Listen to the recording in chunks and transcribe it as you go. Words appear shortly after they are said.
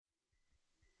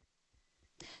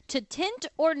To tint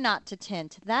or not to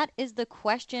tint? That is the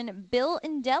question Bill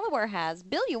in Delaware has.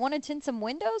 Bill, you want to tint some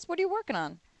windows? What are you working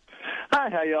on? Hi,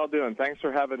 how y'all doing? Thanks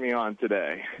for having me on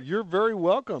today. You're very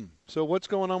welcome. So what's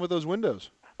going on with those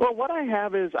windows? Well, what I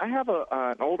have is I have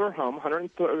an older home,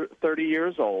 130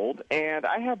 years old, and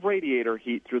I have radiator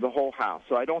heat through the whole house.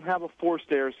 So I don't have a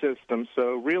forced air system,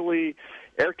 so really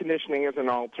air conditioning is an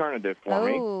alternative for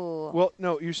me. Well,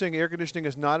 no, you're saying air conditioning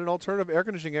is not an alternative? Air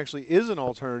conditioning actually is an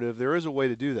alternative. There is a way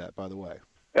to do that, by the way.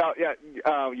 Oh, yeah,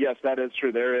 yes, that is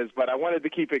true. There is, but I wanted to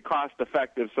keep it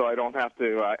cost-effective so I don't have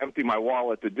to empty my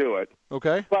wallet to do it.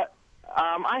 Okay. But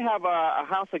I have a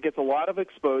house that gets a lot of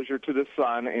exposure to the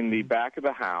sun in the back of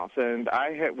the house, and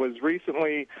I was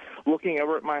recently looking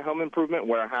over at my home improvement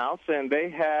warehouse, and they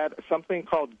had something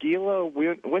called Gila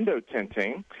window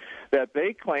tinting that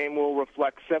they claim will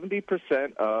reflect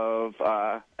 70% of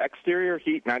exterior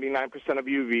heat, 99% of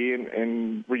UV,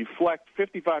 and reflect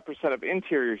 55% of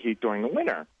interior heat during the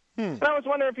winter. And I was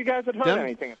wondering if you guys had heard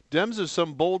anything. Dems is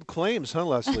some bold claims, huh,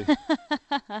 Leslie?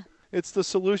 It's the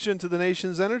solution to the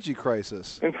nation's energy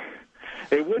crisis.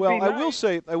 It would be nice.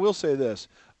 I will say this.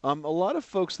 A lot of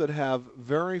folks that have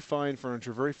very fine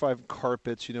furniture, very fine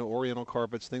carpets, oriental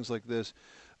carpets, things like this,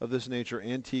 of this nature,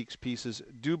 antiques pieces,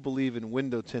 do believe in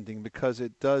window tinting because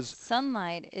it does.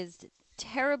 Sunlight is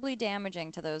terribly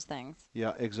damaging to those things.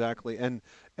 Yeah, exactly. And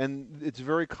it's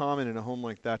very common in a home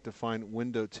like that to find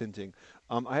window tinting.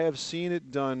 I have seen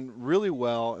it done really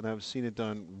well, and I've seen it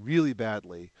done really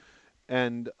badly.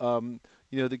 And,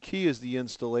 the key is the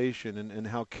installation and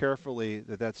how carefully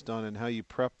that's done and how you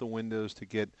prep the windows to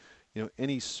get,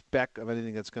 any speck of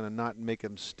anything that's going to not make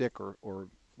them stick or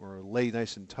lay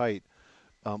nice and tight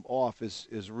off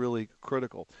is really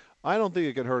critical. I don't think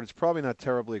it could hurt. It's probably not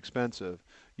terribly expensive.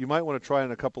 You might want to try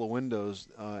in a couple of windows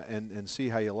and see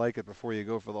how you like it before you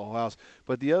go for the whole house.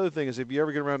 But the other thing is if you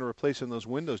ever get around to replacing those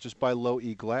windows, just buy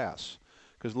low-E glass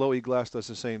because low-E glass does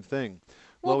the same thing.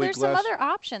 Well, there's some other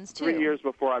options, too. 3 years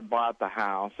before I bought the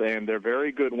house, and they're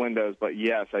very good windows, but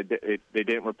yes, they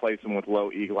didn't replace them with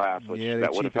low-E glass, which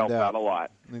that would have helped out a lot.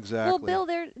 Exactly. Well,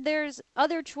 Bill, there's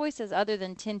other choices other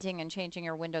than tinting and changing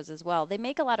your windows as well. They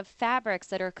make a lot of fabrics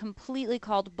that are completely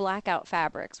called blackout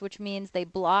fabrics, which means they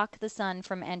block the sun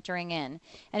from entering in.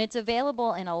 And it's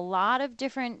available in a lot of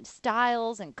different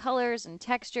styles and colors and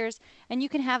textures, and you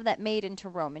can have that made into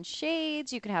Roman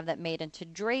shades, you can have that made into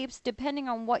drapes, depending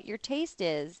on what your taste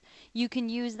is. You can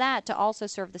use that to also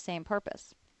serve the same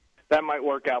purpose. That might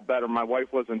work out better. My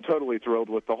wife wasn't totally thrilled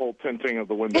with the whole tinting of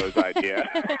the windows idea.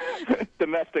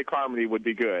 Domestic harmony would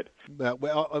be good.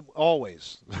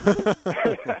 Always.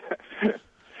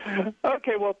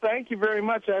 Okay, well, thank you very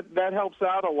much. That helps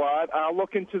out a lot. I'll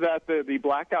look into that, the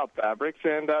blackout fabrics,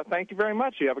 and thank you very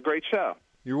much. You have a great show.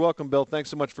 You're welcome, Bill. Thanks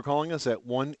so much for calling us at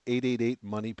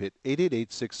 1-888-MONEY-PIT,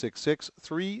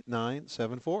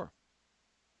 888-666-3974.